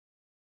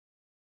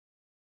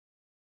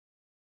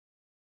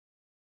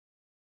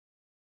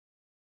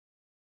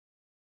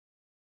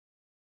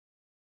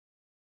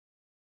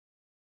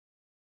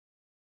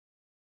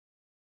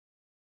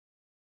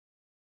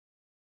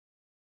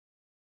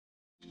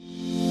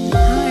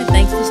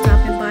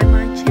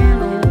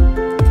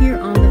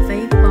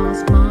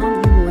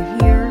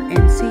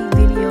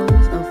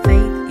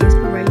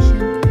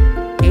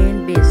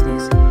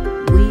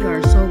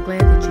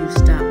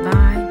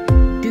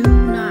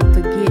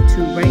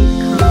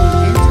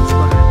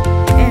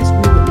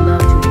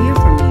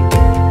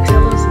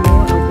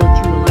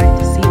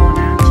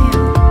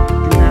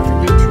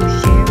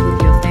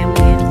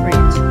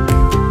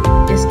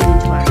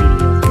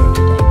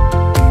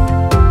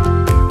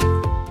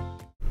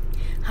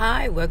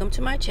Hi, welcome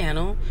to my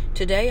channel.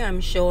 Today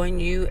I'm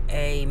showing you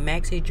a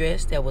maxi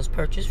dress that was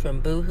purchased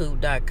from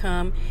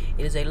boohoo.com.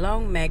 It is a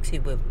long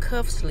maxi with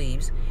cuff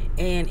sleeves,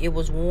 and it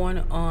was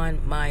worn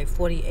on my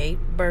 48th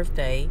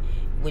birthday,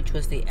 which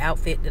was the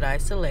outfit that I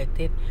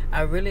selected.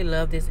 I really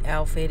love this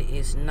outfit.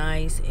 It's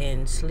nice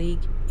and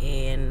sleek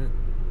and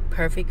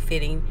perfect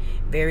fitting,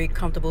 very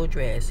comfortable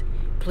dress.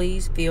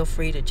 Please feel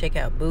free to check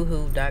out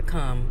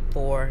boohoo.com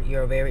for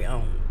your very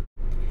own.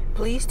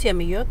 Please tell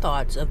me your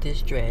thoughts of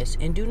this dress,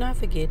 and do not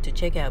forget to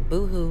check out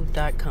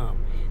boohoo.com.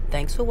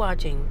 Thanks for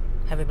watching.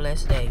 Have a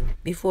blessed day.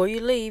 Before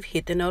you leave,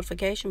 hit the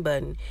notification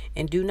button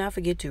and do not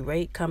forget to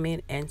rate,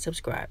 comment, and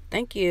subscribe.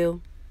 Thank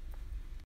you.